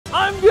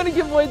I'm gonna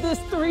give away this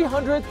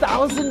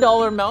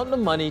 $300,000 mountain of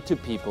money to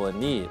people in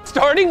need.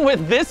 Starting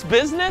with this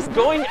business,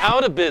 going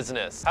out of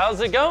business. How's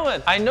it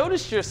going? I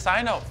noticed your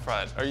sign out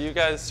front. Are you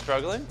guys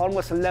struggling?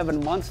 Almost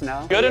 11 months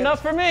now. Good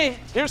enough for me.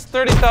 Here's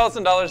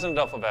 $30,000 in a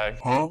duffel bag.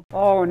 Huh?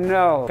 Oh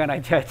no. Can I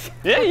touch?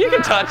 Yeah, you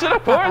can touch it,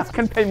 of course. I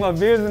can pay my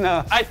bills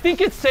now. I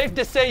think it's safe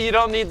to say you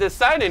don't need this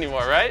sign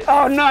anymore, right?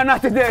 Oh no,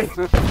 not today.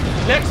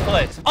 Next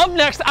place. Up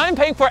next, I'm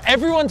paying for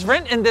everyone's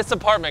rent in this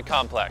apartment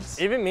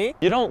complex. Even me?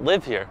 You don't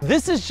live here.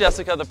 This is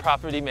Jessica, the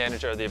property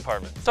manager of the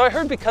apartment. So I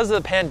heard because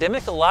of the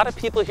pandemic, a lot of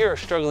people here are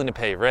struggling to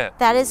pay rent.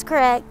 That is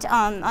correct.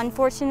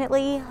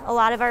 Unfortunately, a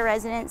lot of our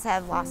residents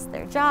have lost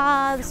their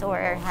jobs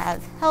or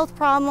have health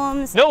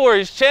problems. No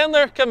worries,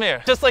 Chandler, come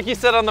here. Just like you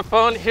said on the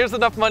phone, here's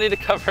enough money to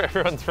cover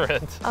everyone's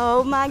rent.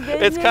 Oh my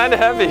goodness. It's kind of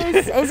heavy.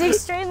 It's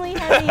extremely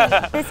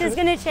heavy. This is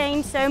gonna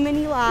change so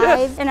many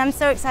lives, and I'm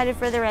so excited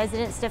for the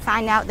residents to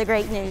find out the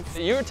great news.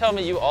 You were telling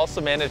me you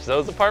also manage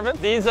those apartments?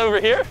 These over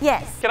here?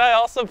 Yes. Can I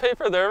also pay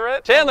for their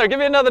rent? Chandler, give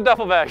me another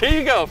duffel bag. Here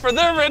you go, for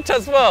their rent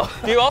as well.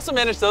 Do you also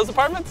manage those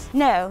apartments?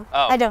 No,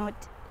 I don't.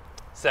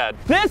 Sad.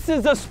 This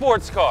is a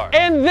sports car,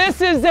 and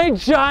this is a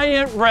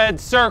giant red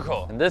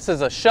circle. And this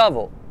is a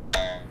shovel.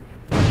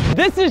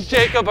 This is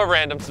Jacob, a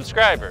random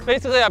subscriber.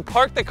 Basically, I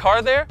parked the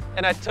car there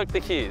and I took the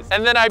keys.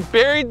 And then I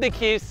buried the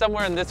keys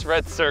somewhere in this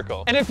red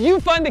circle. And if you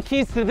find the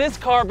keys to this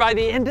car by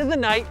the end of the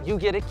night, you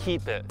get to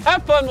keep it.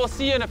 Have fun, we'll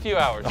see you in a few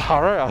hours.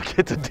 All right, I'll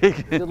get to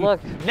digging. Good luck.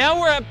 Now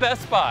we're at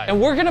Best Buy,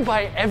 and we're gonna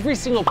buy every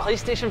single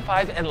PlayStation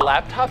 5 and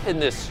laptop in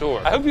this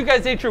store. I hope you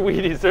guys ate your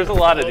Wheaties, there's a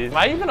lot of these. Am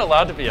I even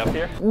allowed to be up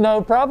here? No,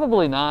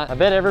 probably not. I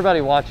bet everybody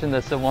watching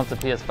this that wants a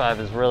PS5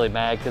 is really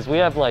mad because we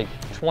have like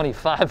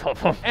 25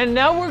 of them. And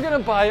now we're gonna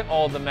buy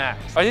all the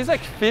Macs. Are these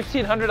like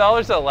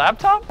 $1,500 a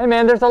laptop? Hey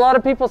man, there's a lot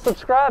of people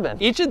subscribing.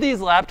 Each of these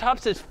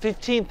laptops is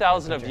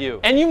 15,000 of you.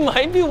 And you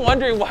might be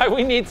wondering why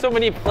we need so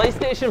many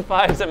PlayStation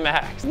 5s and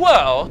Macs.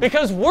 Well,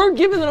 because we're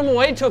giving them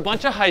away to a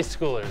bunch of high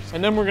schoolers.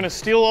 And then we're gonna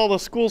steal all the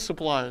school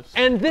supplies.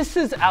 And this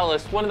is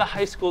Alice, one of the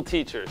high school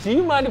teachers. Do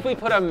you mind if we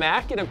put a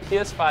Mac and a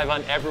PS5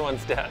 on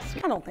everyone's desk?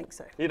 I don't think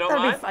so. You don't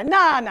That'd mind? be fun.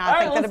 Nah,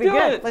 I think that'd be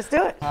good. Let's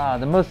do it.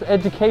 The most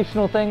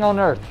educational thing on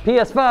earth,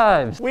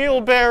 PS5s.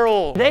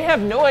 Wheelbarrow. They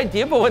have no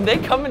idea, but when they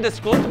come into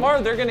school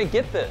tomorrow, they're gonna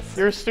get this.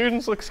 Your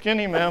students look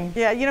skinny, ma'am.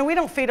 Yeah, you know, we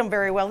don't feed them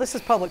very well. This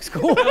is public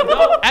school.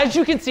 As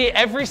you can see,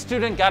 every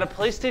student got a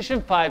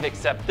PlayStation 5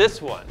 except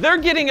this one. They're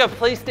getting a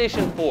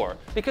PlayStation 4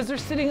 because they're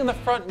sitting in the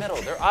front middle.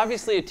 They're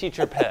obviously a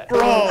teacher pet.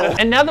 Bro.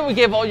 And now that we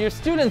gave all your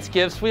students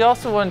gifts, we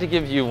also wanted to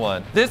give you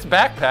one. This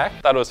backpack,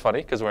 thought it was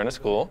funny because we're in a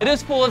school. It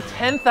is full of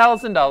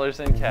 $10,000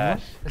 in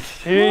cash.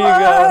 Here you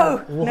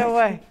go. No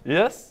way.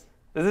 Yes?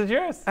 This is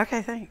yours.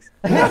 Okay, thanks.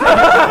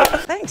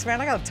 Thanks, man.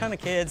 I got a ton of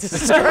kids. This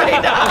is great.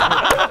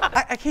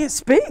 I can't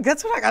speak.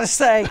 That's what I got to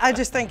say. I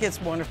just think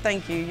it's wonderful.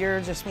 Thank you. You're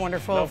just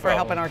wonderful for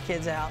helping our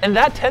kids out. And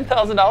that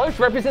 $10,000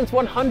 represents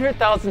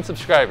 100,000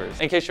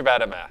 subscribers, in case you're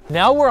bad at math.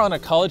 Now we're on a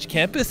college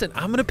campus, and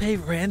I'm going to pay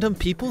random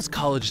people's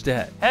college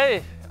debt.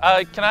 Hey,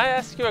 can I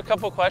ask you a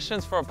couple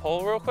questions for a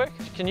poll real quick?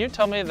 Can you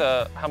tell me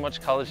how much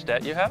college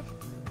debt you have?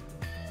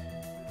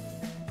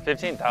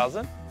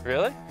 15,000?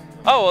 Really?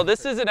 Oh, well,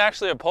 this isn't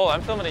actually a poll.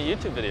 I'm filming a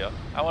YouTube video.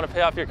 I want to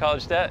pay off your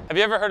college debt. Have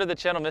you ever heard of the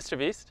channel Mr.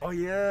 Beast? Oh,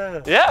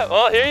 yeah. Yeah,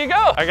 well, here you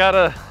go. I got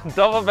a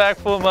double bag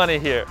full of money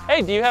here.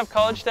 Hey, do you have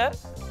college debt?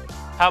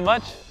 How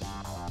much?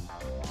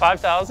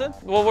 5,000?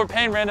 Well, we're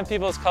paying random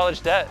people's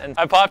college debt, and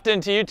I popped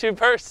into YouTube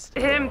first.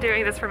 Him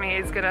doing this for me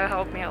is gonna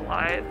help me a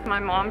lot.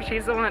 My mom,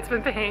 she's the one that's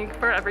been paying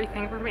for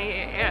everything for me,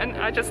 and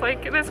I just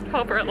like this will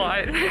help her a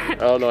lot. I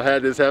don't know,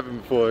 had this happen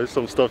before. It's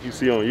some stuff you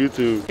see on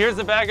YouTube. Here's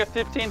a bag of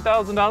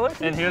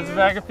 $15,000, and here's a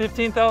bag of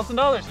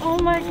 $15,000. Oh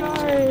my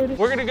God.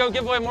 We're gonna go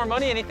give away more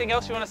money. Anything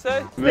else you want to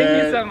say?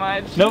 Thank you so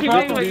much. No Keep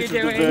problem. doing what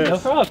you're doing. No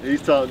problem.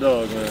 He's top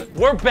dog, man.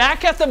 We're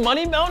back at the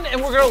Money Mountain,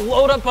 and we're gonna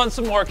load up on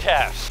some more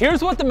cash.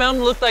 Here's what the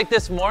mountain looked like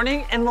this morning,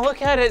 and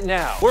look at it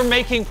now. We're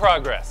making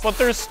progress. But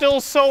there's still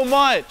so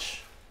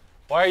much.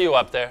 Why are you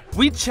up there?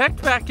 We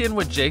checked back in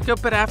with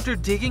Jacob, but after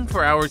digging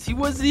for hours, he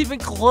wasn't even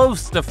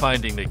close to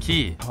finding the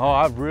key. Oh,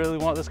 I really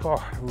want this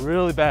car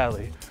really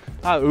badly.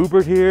 I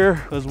Ubered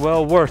here, it was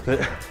well worth it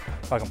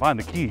if I can find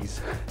the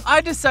keys.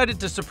 I decided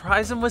to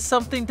surprise him with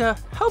something to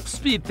help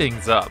speed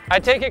things up. I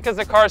take it because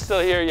the car's still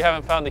here, you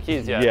haven't found the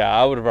keys yet. Yeah,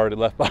 I would have already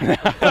left by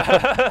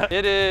now.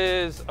 It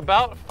is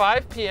about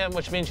 5 p.m.,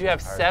 which means you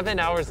have 7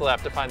 hours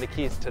left to find the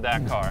keys to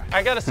that car.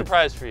 I got a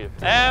surprise for you.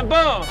 And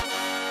boom!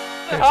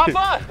 Hop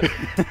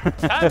on!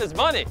 Time is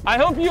money. I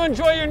hope you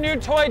enjoy your new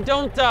toy,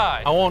 Don't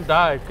Die. I won't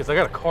die because I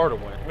got a car to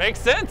win. Makes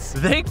sense.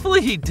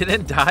 Thankfully, he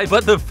didn't die,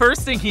 but the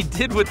first thing he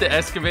did with the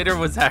excavator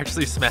was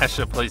actually smash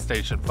a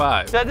PlayStation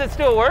 5. Does it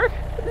still work?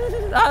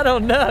 I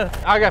don't know.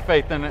 I got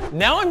faith in it.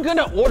 Now I'm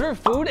gonna order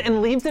food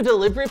and leave the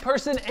delivery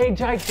person a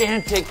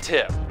gigantic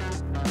tip.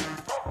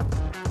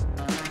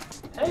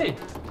 Hey,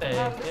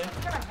 thank you.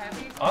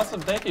 Awesome,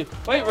 thank you.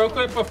 Wait, real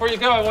quick, before you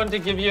go, I wanted to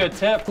give you a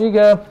tip. Here you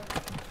go.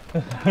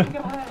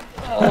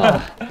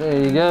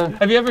 There you go.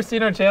 Have you ever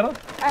seen our channel?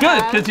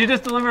 Good, because you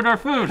just delivered our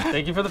food.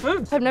 Thank you for the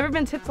food. I've never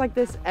been tipped like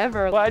this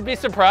ever. Well, I'd be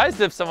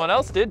surprised if someone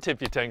else did tip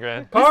you 10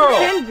 grand. This Carl! is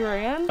 10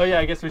 grand. Oh yeah,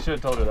 I guess we should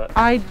have told her that.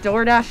 I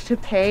DoorDash to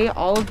pay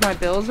all of my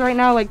bills right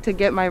now, like to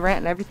get my rent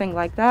and everything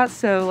like that.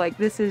 So like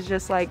this is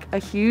just like a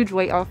huge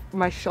weight off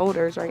my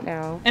shoulders right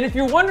now. And if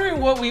you're wondering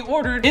what we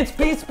ordered, it's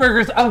Beast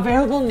Burgers,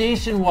 available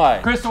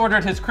nationwide. Chris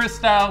ordered his Chris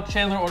style,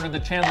 Chandler ordered the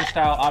Chandler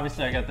style.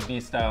 Obviously I got the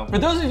Beast style. For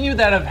those of you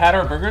that have had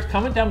our burgers,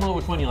 comment down below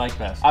which one you like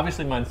best.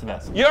 Obviously mine's the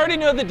best. You already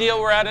know the deal,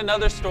 we're at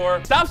another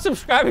store. Stop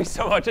subscribing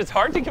so much, it's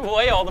hard to give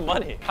away all the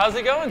money. How's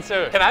it going,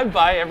 sir? Can I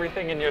buy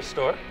everything in your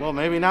store? Well,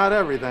 maybe not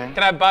everything.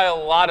 Can I buy a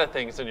lot of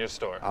things in your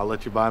store? I'll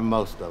let you buy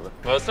most of it.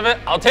 Most of it?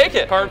 I'll take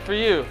it. Cart for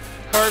you,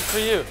 cart for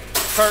you,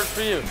 cart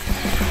for you.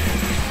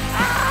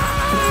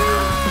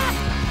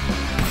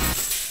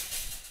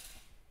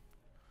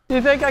 Do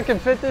you think I can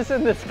fit this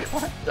in this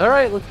car? All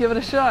right, let's give it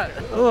a shot.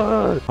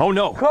 Oh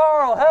no.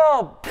 Carl,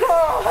 help!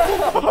 Carl,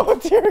 help! Oh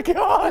dear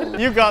God.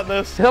 You got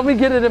this. Help me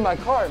get it in my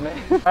car, man.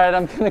 All right,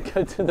 I'm gonna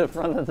go to the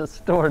front of the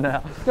store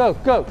now. Go,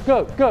 go,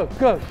 go, go,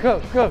 go,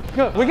 go, go,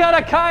 go. We got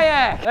a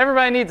kayak.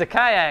 Everybody needs a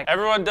kayak.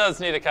 Everyone does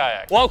need a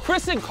kayak. While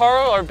Chris and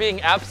Carl are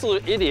being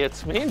absolute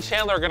idiots, me and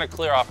Chandler are gonna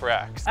clear off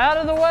racks. Out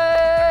of the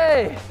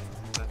way.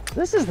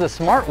 This is the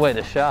smart way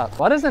to shop.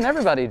 Why doesn't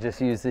everybody just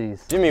use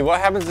these? Jimmy,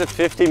 what happens if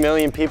 50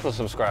 million people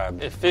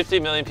subscribe? If 50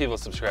 million people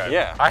subscribe,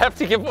 Yeah. I have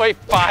to give away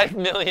 $5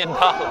 million.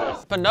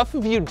 If enough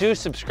of you do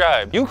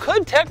subscribe, you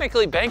could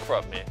technically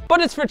bankrupt me.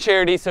 But it's for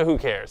charity, so who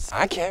cares?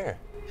 I care.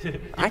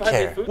 I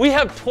care. We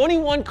have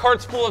 21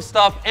 carts full of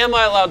stuff. Am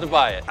I allowed to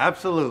buy it?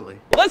 Absolutely.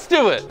 Let's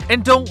do it.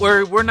 And don't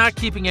worry, we're not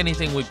keeping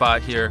anything we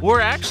bought here. We're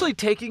actually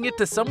taking it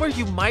to somewhere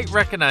you might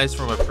recognize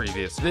from a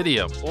previous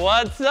video.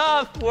 What's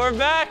up? We're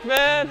back,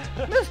 man.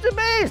 Mr.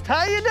 Beast,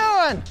 how you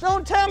doing?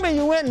 Don't tell me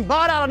you went and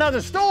bought out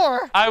another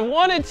store. I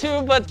wanted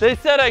to, but they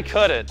said I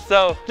couldn't.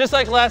 So just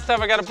like last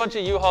time, I got a bunch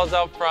of U-Hauls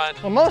out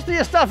front. Well, most of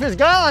your stuff is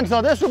gone,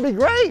 so this will be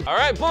great. All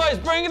right, boys,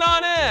 bring it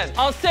on in.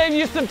 I'll save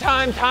you some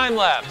time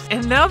lapse.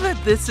 And now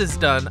that this is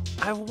done,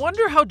 I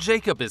wonder how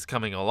Jacob is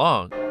coming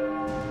along.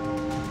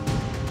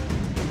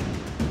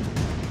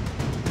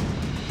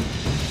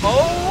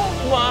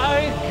 Oh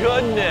my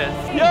goodness.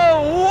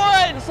 Yo,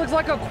 what? This looks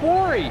like a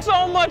quarry.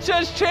 So much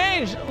has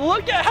changed.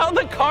 Look at how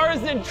the car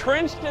is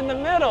entrenched in the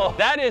middle.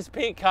 That is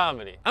peak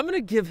comedy. I'm gonna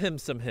give him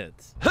some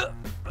hints.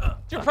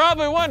 You're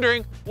probably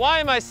wondering, why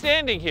am I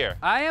standing here?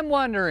 I am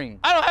wondering.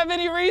 I don't have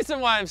any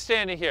reason why I'm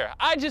standing here.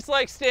 I just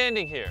like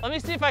standing here. Let me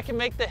see if I can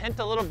make the hint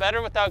a little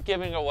better without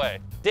giving away.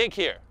 Dig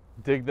here.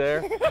 Dig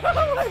there.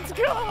 Let's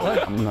go.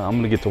 I'm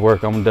gonna get to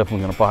work. I'm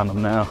definitely gonna find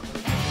them now.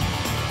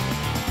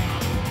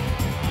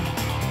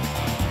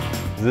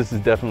 This is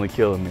definitely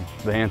killing me.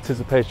 The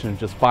anticipation of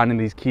just finding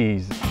these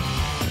keys.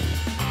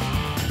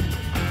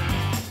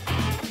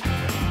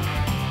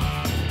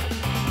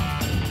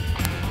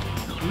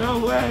 No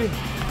way.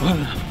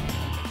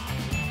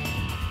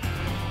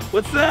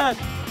 What's that?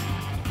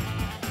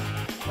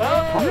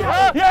 Oh,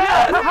 yes!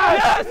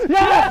 Yes!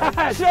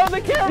 Yes! Show the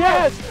camera!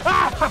 Yes!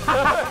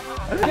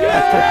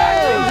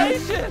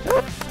 Yes!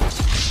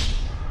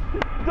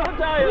 Don't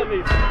die on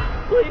me.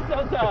 Please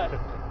don't die.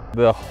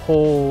 The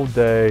whole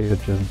day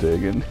is just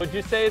digging. Would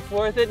you say it's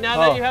worth it now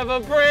that you have a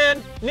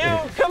brand new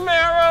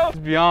Camaro? It's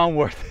beyond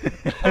worth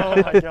it. Oh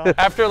my God.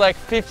 After like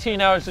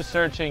 15 hours of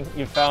searching,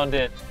 you found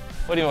it.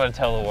 What do you want to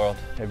tell the world?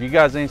 If you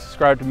guys ain't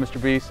subscribed to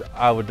Mr. Beast,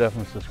 I would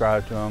definitely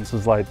subscribe to him. This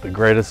is like the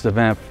greatest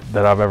event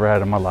that I've ever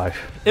had in my life.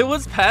 It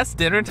was past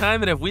dinner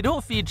time, and if we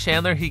don't feed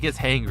Chandler, he gets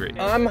hangry.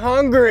 I'm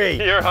hungry.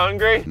 You're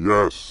hungry?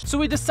 Yes. So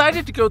we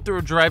decided to go through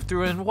a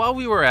drive-thru, and while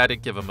we were at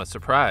it, give him a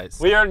surprise.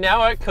 We are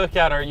now at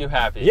Cookout. Are you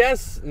happy?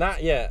 Yes,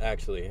 not yet,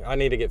 actually. I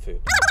need to get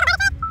food.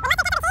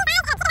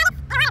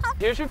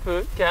 Here's your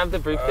food. Can I have the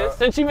briefcase?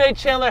 Since you made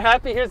Chandler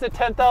happy, here's a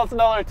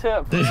 $10,000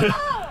 tip.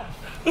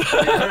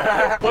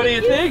 What do you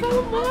think?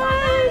 So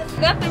much.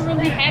 Nothing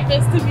really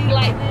happens to me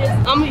like this.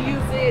 I'm gonna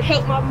use it,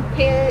 help my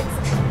parents.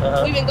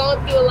 We've been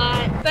going through a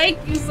lot. Thank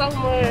you so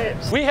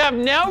much. We have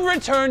now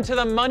returned to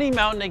the Money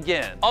Mountain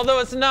again, although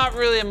it's not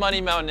really a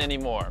money mountain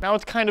anymore. Now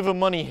it's kind of a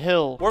money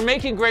hill. We're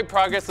making great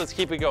progress, let's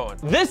keep it going.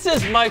 This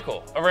is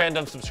Michael, a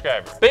random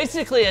subscriber.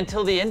 Basically,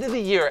 until the end of the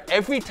year,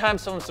 every time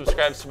someone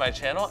subscribes to my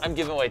channel, I'm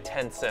giving away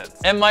 10 cents.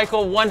 And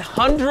Michael,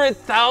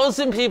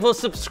 100,000 people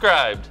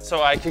subscribed,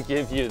 so I could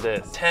give you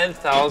this,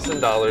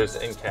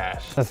 $10,000 in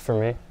cash. That's for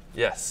me.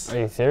 Yes. Are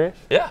you serious?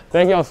 Yeah.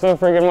 Thank y'all so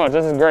freaking much.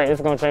 This is great.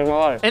 It's gonna change my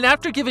life. And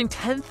after giving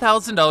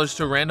 $10,000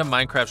 to a random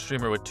Minecraft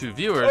streamer with 2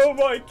 viewers, oh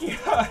my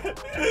God,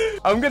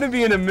 I'm gonna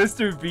be in a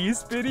Mr.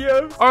 Beast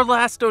video. Our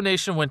last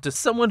donation went to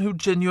someone who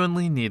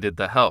genuinely needed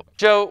the help.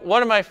 Joe,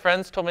 one of my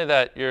friends told me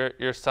that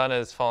your son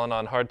has fallen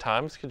on hard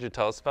times. Could you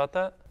tell us about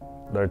that?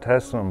 They're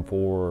testing him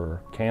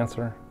for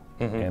cancer.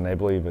 And they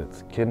believe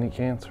it's kidney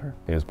cancer.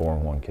 He was born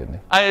with 1 kidney.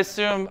 I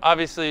assume,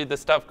 obviously, the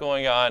stuff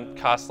going on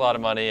costs a lot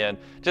of money, and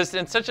just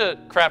in such a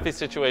crappy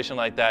situation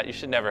like that, you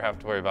should never have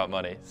to worry about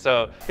money.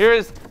 So here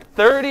is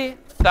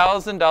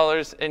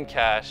 $30,000 in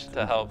cash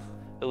to help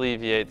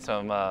alleviate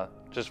some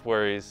just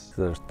worries.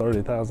 So there's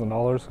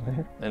 $30,000 in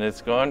here? And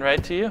it's going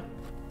right to you.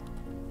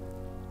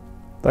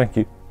 Thank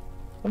you.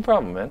 No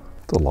problem, man.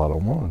 It's a lot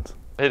of ones.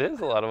 It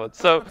is a lot of ones.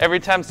 So every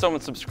time someone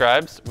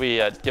subscribes,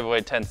 we give away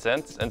 10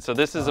 cents. And so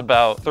this is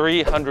about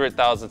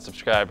 300,000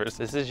 subscribers.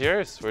 This is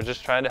yours. We're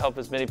just trying to help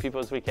as many people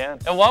as we can.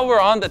 And while we're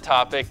on the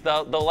topic,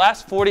 the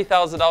last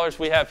 $40,000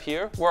 we have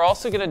here, we're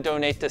also gonna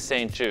donate to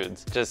St.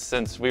 Jude's. Just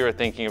since we were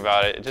thinking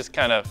about it, it just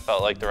kind of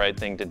felt like the right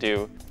thing to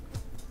do.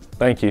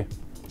 Thank you,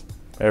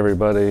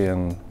 everybody.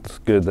 And it's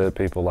good that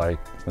people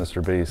like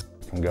Mr. Beast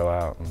can go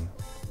out and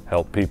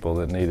help people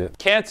that need it.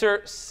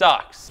 Cancer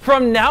sucks.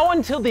 From now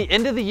until the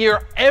end of the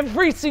year,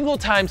 every single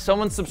time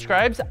someone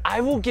subscribes, I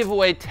will give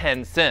away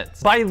 10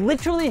 cents. By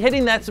literally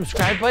hitting that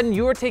subscribe button,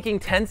 you are taking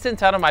 10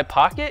 cents out of my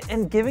pocket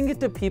and giving it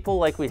to people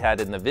like we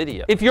had in the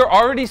video. If you're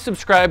already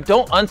subscribed,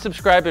 don't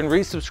unsubscribe and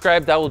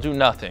resubscribe. That will do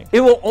nothing. It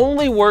will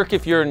only work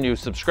if you're a new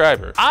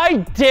subscriber.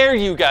 I dare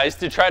you guys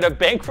to try to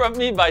bankrupt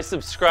me by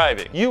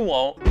subscribing. You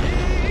won't.